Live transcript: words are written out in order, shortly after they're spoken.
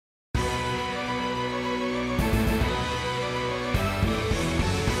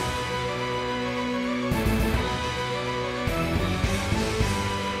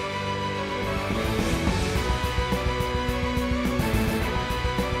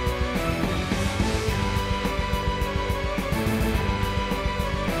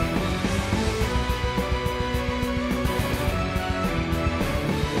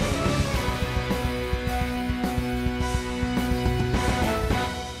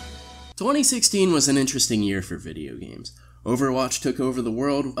2016 was an interesting year for video games. Overwatch took over the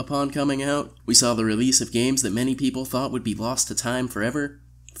world upon coming out. We saw the release of games that many people thought would be lost to time forever.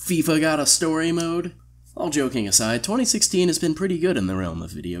 FIFA got a story mode. All joking aside, 2016 has been pretty good in the realm of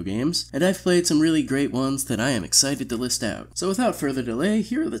video games, and I've played some really great ones that I am excited to list out. So without further delay,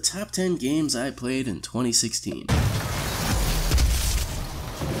 here are the top 10 games I played in 2016.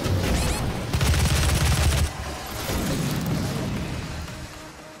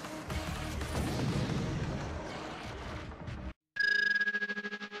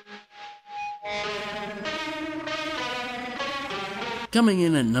 Coming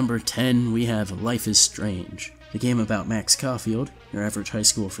in at number 10, we have Life is Strange, the game about Max Caulfield, your average high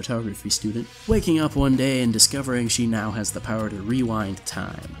school photography student, waking up one day and discovering she now has the power to rewind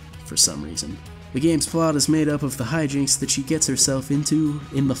time, for some reason. The game's plot is made up of the hijinks that she gets herself into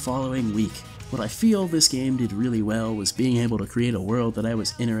in the following week. What I feel this game did really well was being able to create a world that I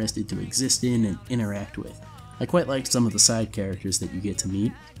was interested to exist in and interact with. I quite liked some of the side characters that you get to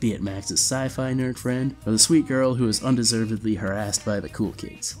meet, be it Max's sci-fi nerd friend, or the sweet girl who is undeservedly harassed by the cool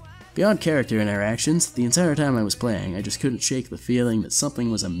kids. Beyond character interactions, the entire time I was playing, I just couldn't shake the feeling that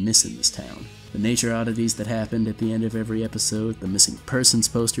something was amiss in this town. The nature oddities that happened at the end of every episode, the missing persons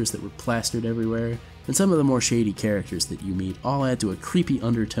posters that were plastered everywhere, and some of the more shady characters that you meet all add to a creepy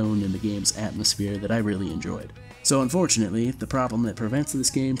undertone in the game's atmosphere that I really enjoyed. So unfortunately, the problem that prevents this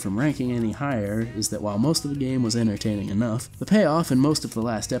game from ranking any higher is that while most of the game was entertaining enough, the payoff in most of the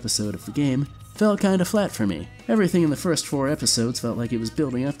last episode of the game fell kinda flat for me. Everything in the first 4 episodes felt like it was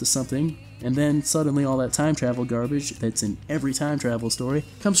building up to something, and then suddenly all that time travel garbage that's in every time travel story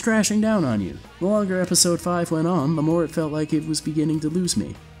comes crashing down on you. The longer episode 5 went on, the more it felt like it was beginning to lose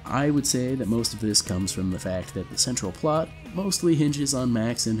me. I would say that most of this comes from the fact that the central plot mostly hinges on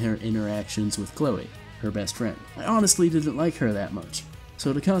Max and her interactions with Chloe, her best friend. I honestly didn't like her that much,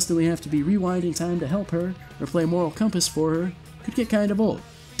 so to constantly have to be rewinding time to help her, or play moral compass for her, could get kinda old.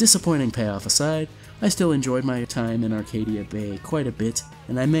 Disappointing payoff aside, I still enjoyed my time in Arcadia Bay quite a bit,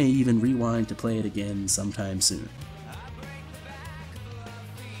 and I may even rewind to play it again sometime soon.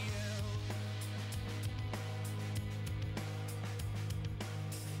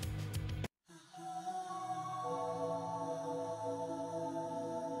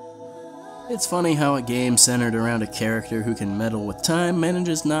 It's funny how a game centered around a character who can meddle with time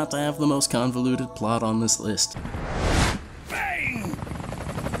manages not to have the most convoluted plot on this list. Bang!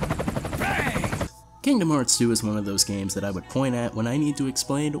 Bang! Kingdom Hearts 2 is one of those games that I would point at when I need to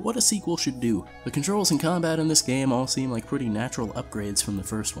explain what a sequel should do. The controls and combat in this game all seem like pretty natural upgrades from the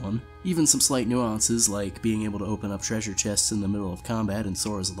first one. Even some slight nuances like being able to open up treasure chests in the middle of combat and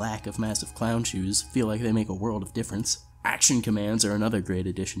Sora's lack of massive clown shoes feel like they make a world of difference. Action commands are another great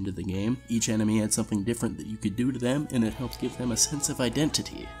addition to the game. Each enemy had something different that you could do to them, and it helped give them a sense of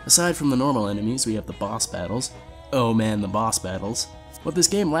identity. Aside from the normal enemies, we have the boss battles. Oh man, the boss battles. What this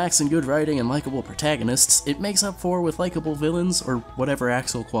game lacks in good writing and likable protagonists, it makes up for with likable villains, or whatever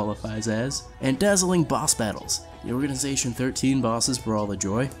Axel qualifies as, and dazzling boss battles. The Organization 13 bosses were all a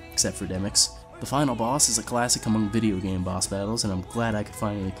joy, except for Demyx. The final boss is a classic among video game boss battles, and I'm glad I could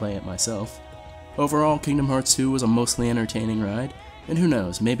finally play it myself. Overall, Kingdom Hearts 2 was a mostly entertaining ride, and who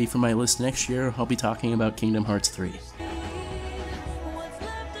knows, maybe for my list next year, I'll be talking about Kingdom Hearts 3.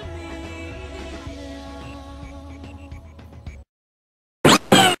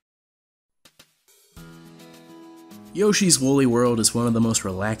 Yoshi's Woolly World is one of the most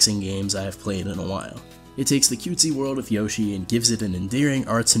relaxing games I've played in a while. It takes the cutesy world of Yoshi and gives it an endearing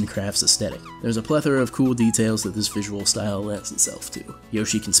arts and crafts aesthetic. There's a plethora of cool details that this visual style lends itself to.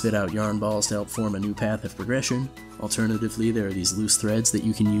 Yoshi can spit out yarn balls to help form a new path of progression. Alternatively, there are these loose threads that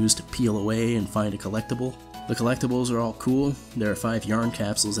you can use to peel away and find a collectible. The collectibles are all cool. There are 5 yarn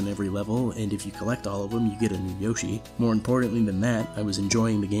capsules in every level, and if you collect all of them, you get a new Yoshi. More importantly than that, I was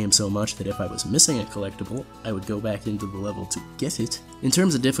enjoying the game so much that if I was missing a collectible, I would go back into the level to get it. In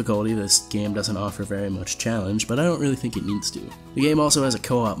terms of difficulty, this game doesn't offer very much challenge, but I don't really think it needs to. The game also has a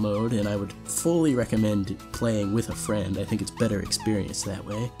co-op mode, and I would fully recommend playing with a friend. I think it's better experience that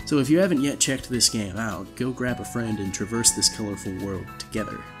way. So if you haven't yet checked this game out, go grab a friend and traverse this colorful world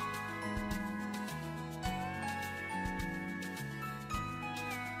together.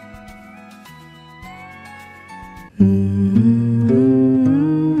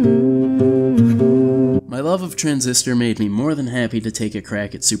 My love of Transistor made me more than happy to take a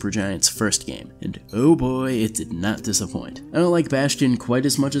crack at Supergiant's first game, and oh boy, it did not disappoint. I don't like Bastion quite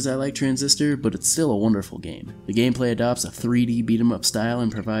as much as I like Transistor, but it's still a wonderful game. The gameplay adopts a 3D beat-em-up style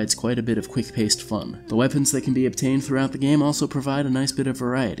and provides quite a bit of quick-paced fun. The weapons that can be obtained throughout the game also provide a nice bit of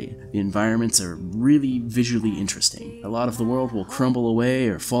variety. The environments are really visually interesting. A lot of the world will crumble away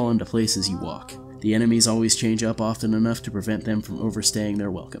or fall into places you walk. The enemies always change up often enough to prevent them from overstaying their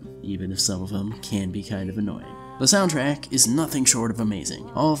welcome, even if some of them can be kind of annoying. The soundtrack is nothing short of amazing.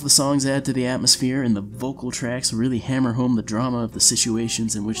 All of the songs add to the atmosphere, and the vocal tracks really hammer home the drama of the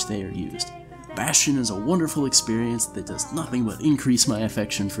situations in which they are used. Bastion is a wonderful experience that does nothing but increase my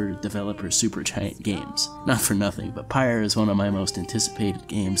affection for developer Supergiant Games. Not for nothing, but Pyre is one of my most anticipated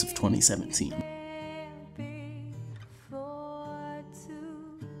games of 2017.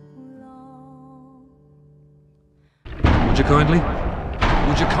 Would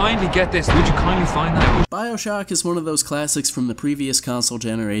you kindly get this? Would you kindly find that? BioShock is one of those classics from the previous console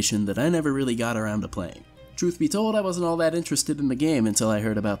generation that I never really got around to playing. Truth be told, I wasn't all that interested in the game until I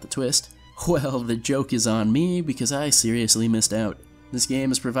heard about the twist. Well, the joke is on me because I seriously missed out. This game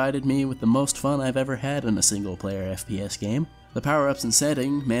has provided me with the most fun I've ever had in a single-player FPS game. The power-ups and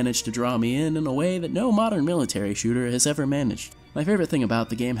setting managed to draw me in a way that no modern military shooter has ever managed. My favorite thing about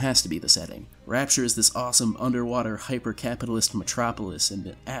the game has to be the setting. Rapture is this awesome underwater hyper-capitalist metropolis, and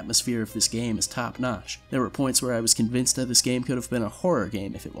the atmosphere of this game is top-notch. There were points where I was convinced that this game could have been a horror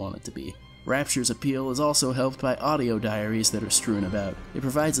game if it wanted to be. Rapture's appeal is also helped by audio diaries that are strewn about. It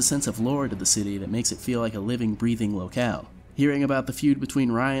provides a sense of lore to the city that makes it feel like a living, breathing locale. Hearing about the feud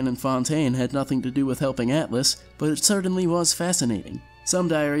between Ryan and Fontaine had nothing to do with helping Atlas, but it certainly was fascinating. Some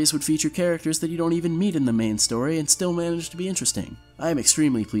diaries would feature characters that you don't even meet in the main story and still manage to be interesting. I am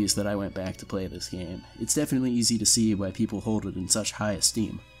extremely pleased that I went back to play this game. It's definitely easy to see why people hold it in such high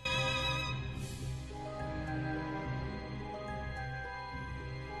esteem.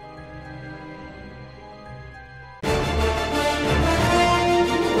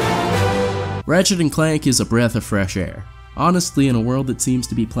 Ratchet & Clank is a breath of fresh air. Honestly, in a world that seems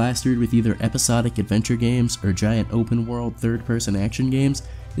to be plastered with either episodic adventure games or giant open-world third-person action games,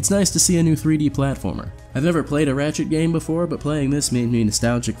 it's nice to see a new 3D platformer. I've never played a Ratchet game before, but playing this made me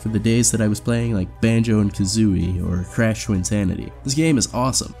nostalgic for the days that I was playing like Banjo and Kazooie or Crash Twinsanity. This game is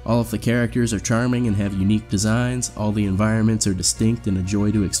awesome. All of the characters are charming and have unique designs, all the environments are distinct and a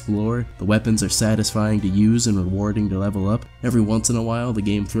joy to explore, the weapons are satisfying to use and rewarding to level up. Every once in a while the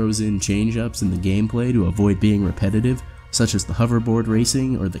game throws in change-ups in the gameplay to avoid being repetitive, such as the hoverboard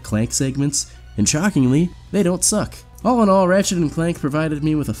racing or the Clank segments, and shockingly, they don't suck. All in all, Ratchet & Clank provided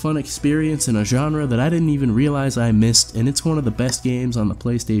me with a fun experience in a genre that I didn't even realize I missed, and it's one of the best games on the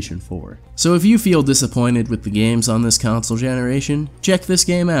PlayStation 4. So if you feel disappointed with the games on this console generation, check this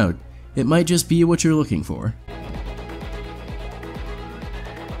game out. It might just be what you're looking for.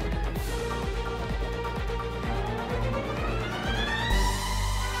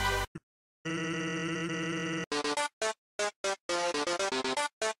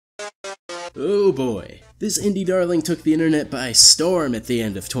 Oh boy, this indie darling took the internet by storm at the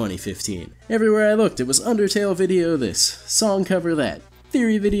end of 2015. Everywhere I looked, it was Undertale video this, song cover that,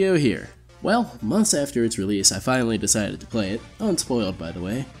 theory video here. Well, months after its release, I finally decided to play it, unspoiled by the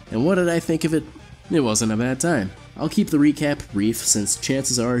way, and what did I think of it? It wasn't a bad time. I'll keep the recap brief since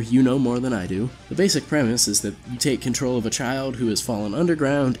chances are you know more than I do. The basic premise is that you take control of a child who has fallen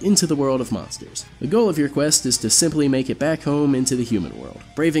underground into the world of monsters. The goal of your quest is to simply make it back home into the human world,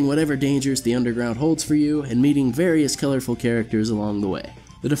 braving whatever dangers the underground holds for you and meeting various colorful characters along the way.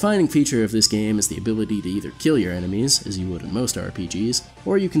 The defining feature of this game is the ability to either kill your enemies, as you would in most RPGs,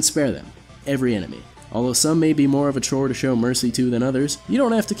 or you can spare them. Every enemy. Although some may be more of a chore to show mercy to than others, you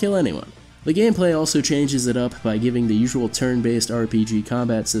don't have to kill anyone. The gameplay also changes it up by giving the usual turn-based RPG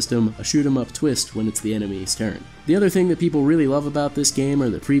combat system a shoot-'em-up twist when it's the enemy's turn. The other thing that people really love about this game are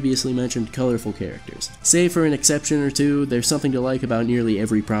the previously mentioned colorful characters. Save for an exception or two, there's something to like about nearly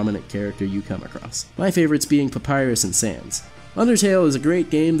every prominent character you come across. My favorites being Papyrus and Sans. Undertale is a great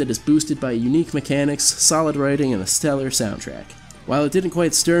game that is boosted by unique mechanics, solid writing, and a stellar soundtrack. While it didn't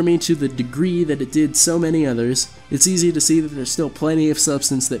quite stir me to the degree that it did so many others, it's easy to see that there's still plenty of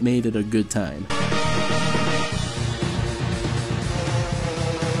substance that made it a good time.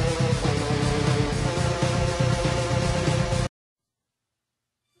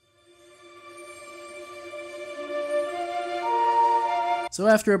 So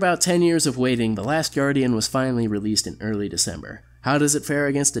after about 10 years of waiting, The Last Guardian was finally released in early December. How does it fare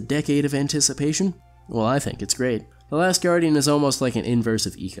against a decade of anticipation? Well, I think it's great. The Last Guardian is almost like an inverse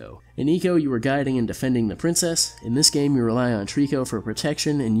of Eco. In Eco, you were guiding and defending the princess. In this game, you rely on Trico for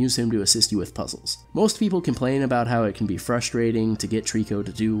protection and use him to assist you with puzzles. Most people complain about how it can be frustrating to get Trico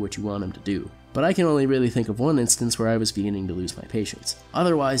to do what you want him to do, but I can only really think of one instance where I was beginning to lose my patience.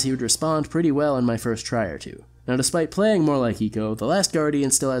 Otherwise, he would respond pretty well in my first try or two. Now, despite playing more like Eco, The Last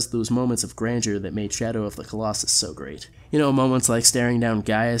Guardian still has those moments of grandeur that made Shadow of the Colossus so great. You know, moments like staring down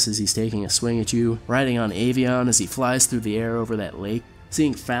Gaius as he's taking a swing at you, riding on Avion as he flies through the air over that lake,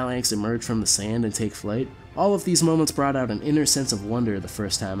 seeing Phalanx emerge from the sand and take flight. All of these moments brought out an inner sense of wonder the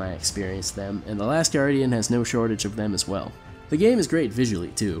first time I experienced them, and The Last Guardian has no shortage of them as well. The game is great visually,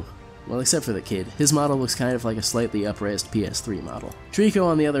 too. Well, except for the kid. His model looks kind of like a slightly up-resed PS3 model. Trico,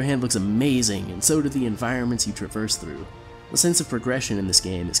 on the other hand, looks amazing, and so do the environments you traverse through. The sense of progression in this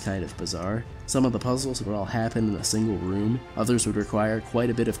game is kind of bizarre. Some of the puzzles would all happen in a single room, others would require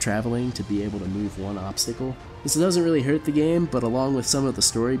quite a bit of traveling to be able to move one obstacle. This doesn't really hurt the game, but along with some of the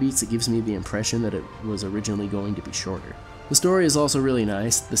story beats, it gives me the impression that it was originally going to be shorter. The story is also really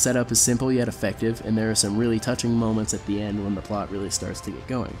nice, the setup is simple yet effective, and there are some really touching moments at the end when the plot really starts to get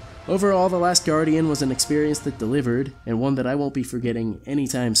going. Overall, The Last Guardian was an experience that delivered, and one that I won't be forgetting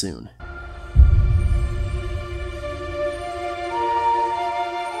anytime soon.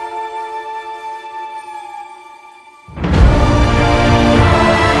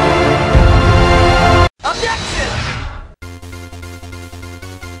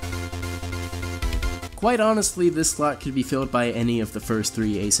 Quite honestly, this slot could be filled by any of the first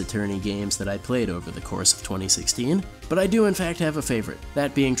 3 Ace Attorney games that I played over the course of 2016, but I do in fact have a favorite,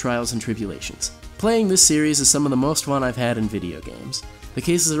 that being Trials and Tribulations. Playing this series is some of the most fun I've had in video games. The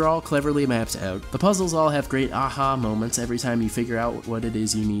cases are all cleverly mapped out, the puzzles all have great aha moments every time you figure out what it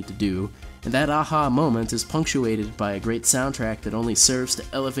is you need to do, and that aha moment is punctuated by a great soundtrack that only serves to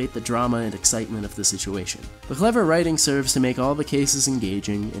elevate the drama and excitement of the situation. The clever writing serves to make all the cases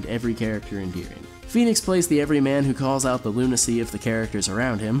engaging and every character endearing. Phoenix plays the everyman who calls out the lunacy of the characters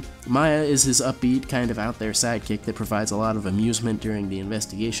around him. Maya is his upbeat, kind of out there sidekick that provides a lot of amusement during the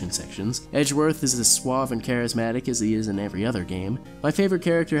investigation sections. Edgeworth is as suave and charismatic as he is in every other game. My favorite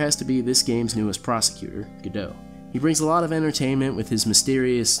character has to be this game's newest prosecutor, Godot. He brings a lot of entertainment with his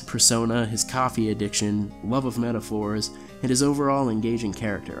mysterious persona, his coffee addiction, love of metaphors, and his overall engaging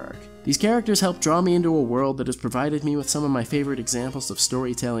character arc. These characters help draw me into a world that has provided me with some of my favorite examples of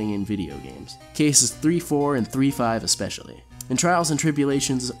storytelling in video games, cases 3-4 and 3-5 especially. And Trials and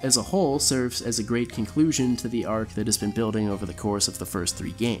Tribulations as a whole serves as a great conclusion to the arc that has been building over the course of the first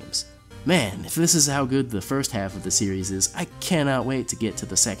 3 games. Man, if this is how good the first half of the series is, I cannot wait to get to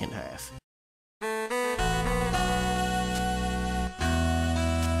the second half.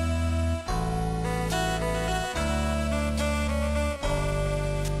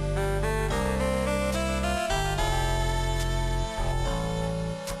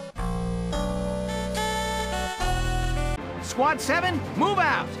 Squad 7, move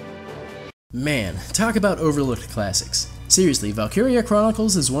out! Man, talk about overlooked classics. Seriously, Valkyria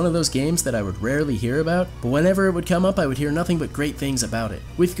Chronicles is one of those games that I would rarely hear about, but whenever it would come up I would hear nothing but great things about it.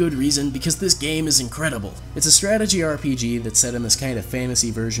 With good reason, because this game is incredible. It's a strategy RPG that's set in this kind of fantasy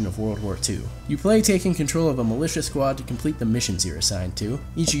version of World War II. You play taking control of a militia squad to complete the missions you're assigned to.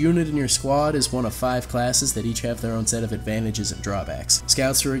 Each unit in your squad is one of 5 classes that each have their own set of advantages and drawbacks.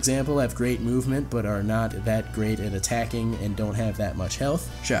 Scouts, for example, have great movement but are not that great at attacking and don't have that much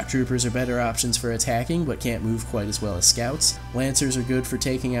health. Shock troopers are better options for attacking but can't move quite as well as scouts. Lancers are good for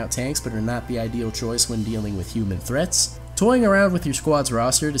taking out tanks but are not the ideal choice when dealing with human threats. Toying around with your squad's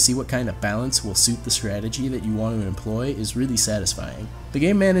roster to see what kind of balance will suit the strategy that you want to employ is really satisfying. The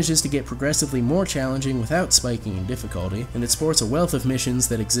game manages to get progressively more challenging without spiking in difficulty, and it sports a wealth of missions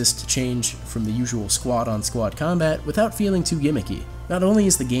that exist to change from the usual squad-on-squad combat without feeling too gimmicky. Not only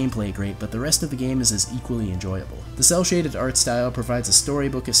is the gameplay great, but the rest of the game is as equally enjoyable. The cel-shaded art style provides a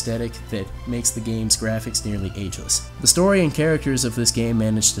storybook aesthetic that makes the game's graphics nearly ageless. The story and characters of this game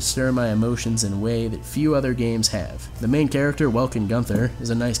manage to stir my emotions in a way that few other games have. The main character, Welkin Gunther, is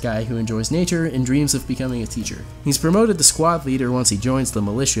a nice guy who enjoys nature and dreams of becoming a teacher. He's promoted to squad leader once he joins the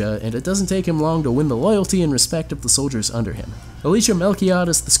militia, and it doesn't take him long to win the loyalty and respect of the soldiers under him. Alicia Melchiot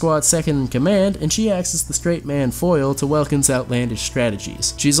is the squad's second in command, and she acts as the straight man foil to Welkin's outlandish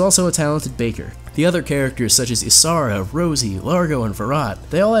strategies. She's also a talented baker. The other characters such as Isara, Rosie, Largo, and Virat,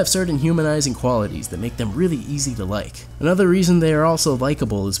 they all have certain humanizing qualities that make them really easy to like. Another reason they are also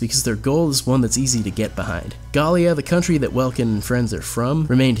likable is because their goal is one that's easy to get behind. Gallia, the country that Welkin and friends are from,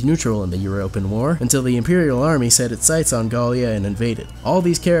 remained neutral in the European War until the Imperial Army set its sights on Gallia and invaded. All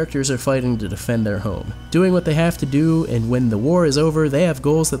these characters are fighting to defend their home, doing what they have to do, and when the war war is over, they have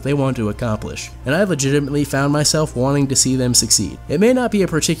goals that they want to accomplish, and I legitimately found myself wanting to see them succeed. It may not be a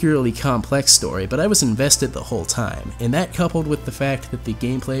particularly complex story, but I was invested the whole time, and that coupled with the fact that the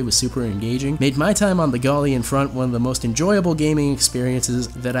gameplay was super engaging made my time on the Gallian front one of the most enjoyable gaming experiences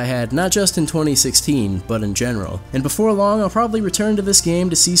that I had not just in 2016, but in general. And before long, I'll probably return to this game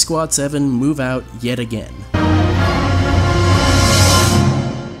to see Squad 7 move out yet again.